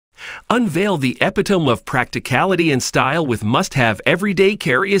Unveil the epitome of practicality and style with must-have everyday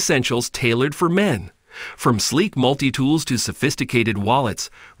carry essentials tailored for men. From sleek multi-tools to sophisticated wallets,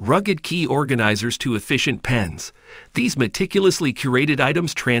 rugged key organizers to efficient pens, these meticulously curated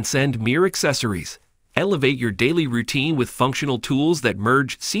items transcend mere accessories. Elevate your daily routine with functional tools that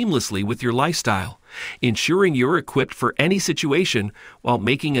merge seamlessly with your lifestyle, ensuring you're equipped for any situation while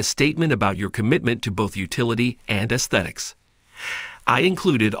making a statement about your commitment to both utility and aesthetics. I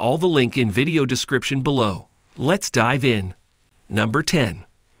included all the link in video description below. Let's dive in. Number 10.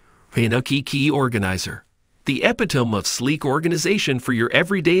 Rinnoki Key Organizer. The epitome of sleek organization for your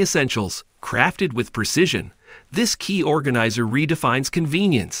everyday essentials. Crafted with precision, this key organizer redefines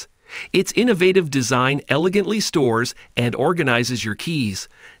convenience. Its innovative design elegantly stores and organizes your keys,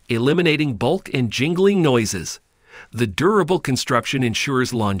 eliminating bulk and jingling noises. The durable construction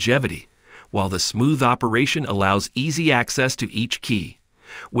ensures longevity, while the smooth operation allows easy access to each key.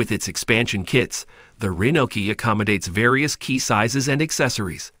 With its expansion kits, the Rinnoki accommodates various key sizes and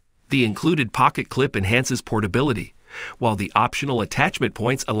accessories. The included pocket clip enhances portability, while the optional attachment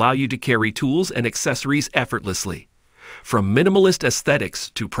points allow you to carry tools and accessories effortlessly. From minimalist aesthetics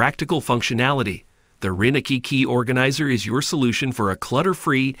to practical functionality, the Rinnoki Key Organizer is your solution for a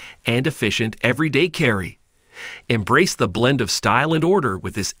clutter-free and efficient everyday carry. Embrace the blend of style and order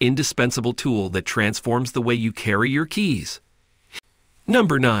with this indispensable tool that transforms the way you carry your keys.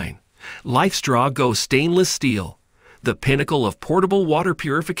 Number 9. LifeStraw Go Stainless Steel. The pinnacle of portable water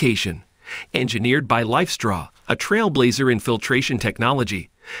purification. Engineered by LifeStraw, a trailblazer in filtration technology,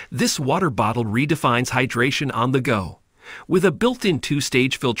 this water bottle redefines hydration on the go. With a built-in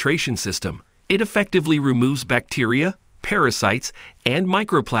two-stage filtration system, it effectively removes bacteria, parasites, and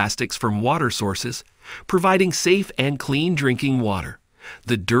microplastics from water sources, providing safe and clean drinking water.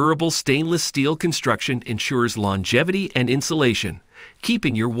 The durable stainless steel construction ensures longevity and insulation,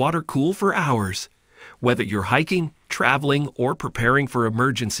 keeping your water cool for hours. Whether you're hiking, traveling, or preparing for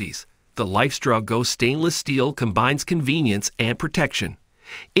emergencies, the LifeStraw Go Stainless Steel combines convenience and protection.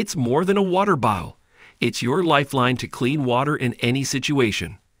 It's more than a water bottle. It's your lifeline to clean water in any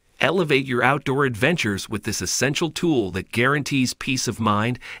situation. Elevate your outdoor adventures with this essential tool that guarantees peace of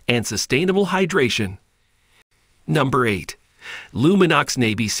mind and sustainable hydration. Number 8. Luminox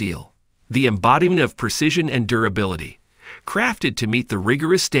Navy Seal. The embodiment of precision and durability. Crafted to meet the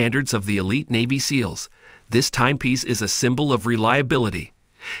rigorous standards of the elite Navy SEALs, this timepiece is a symbol of reliability.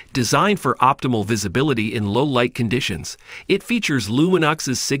 Designed for optimal visibility in low-light conditions, it features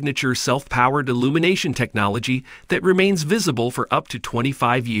Luminox's signature self-powered illumination technology that remains visible for up to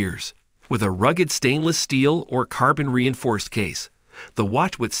 25 years. With a rugged stainless steel or carbon-reinforced case, the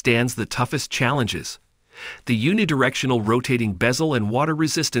watch withstands the toughest challenges. The unidirectional rotating bezel and water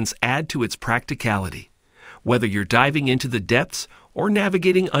resistance add to its practicality. Whether you're diving into the depths or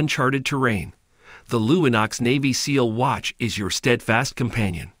navigating uncharted terrain, the Luminox Navy SEAL watch is your steadfast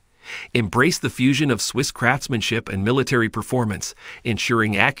companion. Embrace the fusion of Swiss craftsmanship and military performance,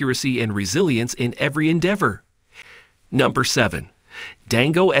 ensuring accuracy and resilience in every endeavor. Number 7.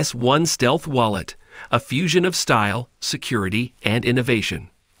 Dango S1 Stealth Wallet. A fusion of style, security, and innovation.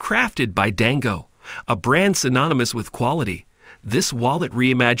 Crafted by Dango, a brand synonymous with quality, this wallet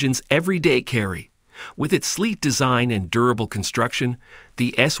reimagines everyday carry. With its sleek design and durable construction,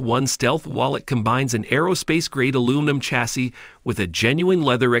 the S1 Stealth Wallet combines an aerospace-grade aluminum chassis with a genuine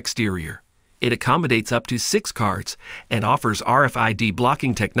leather exterior. It accommodates up to 6 cards and offers RFID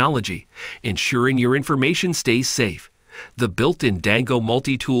blocking technology, ensuring your information stays safe. The built-in Dango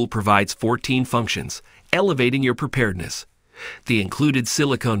multi-tool provides 14 functions, elevating your preparedness. The included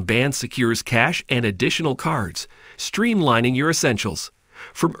silicone band secures cash and additional cards, streamlining your essentials.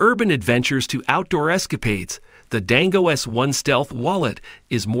 From urban adventures to outdoor escapades, the Dango S1 Stealth Wallet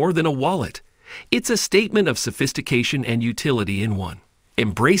is more than a wallet. It's a statement of sophistication and utility in one.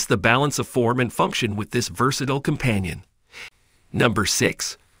 Embrace the balance of form and function with this versatile companion. Number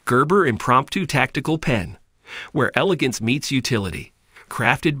 6. Gerber Impromptu Tactical Pen. Where elegance meets utility.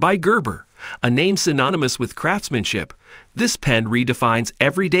 Crafted by Gerber, a name synonymous with craftsmanship, this pen redefines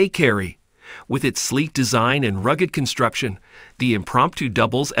everyday carry. With its sleek design and rugged construction, the Impromptu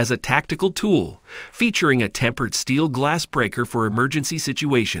doubles as a tactical tool, featuring a tempered steel glass breaker for emergency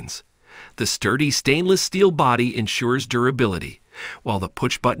situations. The sturdy stainless steel body ensures durability, while the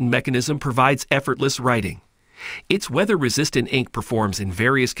push-button mechanism provides effortless writing. Its weather-resistant ink performs in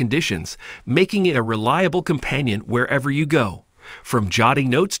various conditions, making it a reliable companion wherever you go. From jotting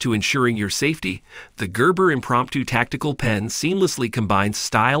notes to ensuring your safety, the Gerber Impromptu Tactical Pen seamlessly combines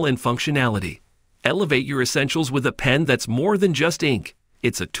style and functionality. Elevate your essentials with a pen that's more than just ink.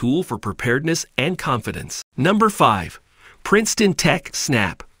 It's a tool for preparedness and confidence. Number 5. Princeton Tech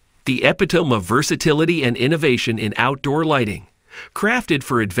Snap. the epitome of versatility and innovation in outdoor lighting. Crafted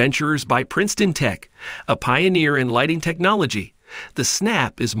for adventurers by Princeton Tech, a pioneer in lighting technology, the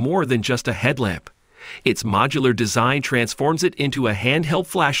Snap is more than just a headlamp. Its modular design transforms it into a handheld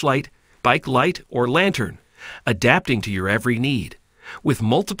flashlight, bike light, or lantern, adapting to your every need. With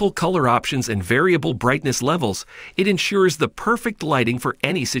multiple color options and variable brightness levels, it ensures the perfect lighting for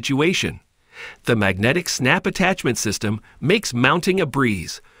any situation. The magnetic Snap attachment system makes mounting a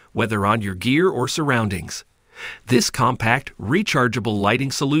breeze, whether on your gear or surroundings. This compact, rechargeable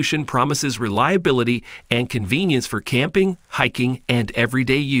lighting solution promises reliability and convenience for camping, hiking, and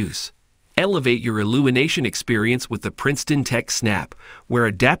everyday use. Elevate your illumination experience with the Princeton Tech Snap, where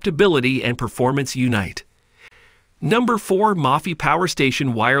adaptability and performance unite. Number 4. Mophie Power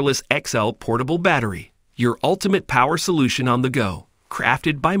Station Wireless XL Portable Battery, your ultimate power solution on the go.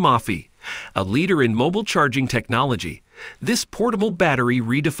 Crafted by Mophie, a leader in mobile charging technology, this portable battery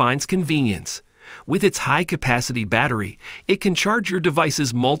redefines convenience. With its high-capacity battery, it can charge your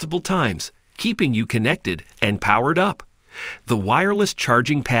devices multiple times, keeping you connected and powered up. The wireless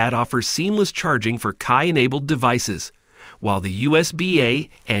charging pad offers seamless charging for Qi-enabled devices, while the USB-A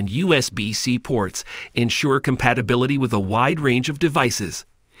and USB-C ports ensure compatibility with a wide range of devices.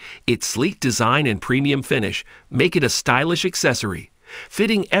 Its sleek design and premium finish make it a stylish accessory,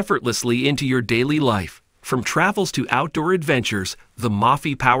 fitting effortlessly into your daily life. From travels to outdoor adventures, the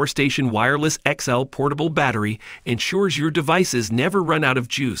Mophie Power Station Wireless XL Portable Battery ensures your devices never run out of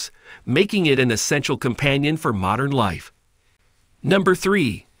juice, making it an essential companion for modern life. Number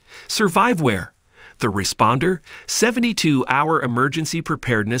 3. Surviveware, the Responder 72-Hour Emergency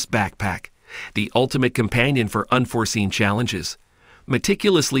Preparedness Backpack, the ultimate companion for unforeseen challenges.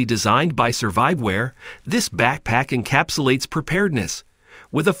 Meticulously designed by Surviveware, this backpack encapsulates preparedness.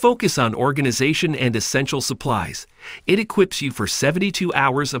 With a focus on organization and essential supplies, it equips you for 72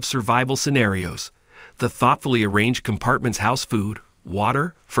 hours of survival scenarios. The thoughtfully arranged compartments house food,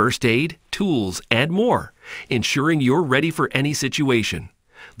 water, first aid, tools, and more, ensuring you're ready for any situation.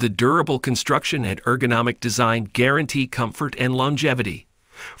 The durable construction and ergonomic design guarantee comfort and longevity.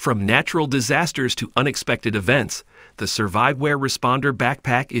 From natural disasters to unexpected events, the Surviveware Responder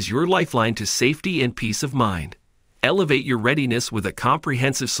Backpack is your lifeline to safety and peace of mind. Elevate your readiness with a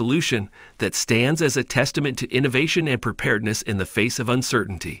comprehensive solution that stands as a testament to innovation and preparedness in the face of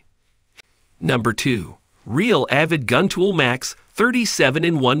uncertainty. Number 2. Real Avid Gun Tool Max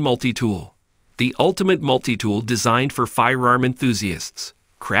 37-in-1 Multi-Tool, the ultimate multi-tool designed for firearm enthusiasts.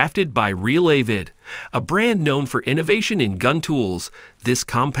 Crafted by Real Avid, a brand known for innovation in gun tools, this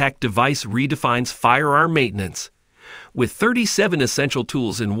compact device redefines firearm maintenance. With 37 essential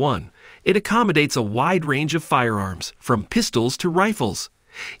tools in one, it accommodates a wide range of firearms, from pistols to rifles.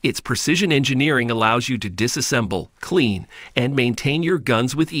 Its precision engineering allows you to disassemble, clean, and maintain your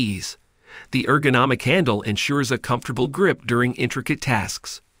guns with ease. The ergonomic handle ensures a comfortable grip during intricate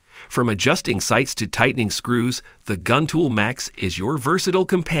tasks. From adjusting sights to tightening screws, the Gun Tool Max is your versatile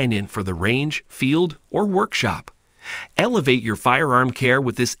companion for the range, field, or workshop. Elevate your firearm care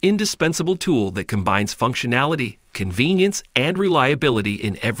with this indispensable tool that combines functionality, convenience, and reliability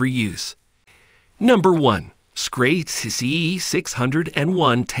in every use. Number 1. Schrade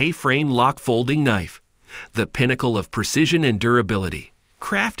CE601 T-Frame Lock Folding Knife, the pinnacle of precision and durability.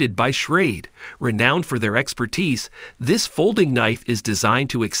 Crafted by Schrade, renowned for their expertise, this folding knife is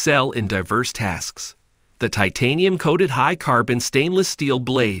designed to excel in diverse tasks. The titanium-coated high-carbon stainless steel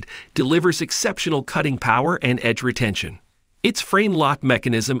blade delivers exceptional cutting power and edge retention. Its frame lock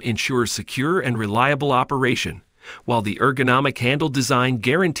mechanism ensures secure and reliable operation, while the ergonomic handle design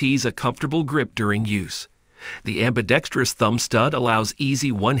guarantees a comfortable grip during use. The ambidextrous thumb stud allows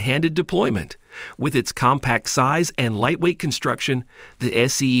easy one-handed deployment. With its compact size and lightweight construction, the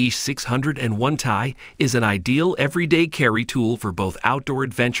CE601 tie is an ideal everyday carry tool for both outdoor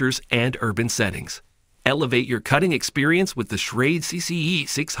adventures and urban settings. Elevate your cutting experience with the Schrade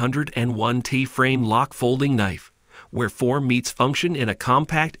CE601 T-Frame Lock Folding Knife, where form meets function in a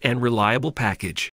compact and reliable package.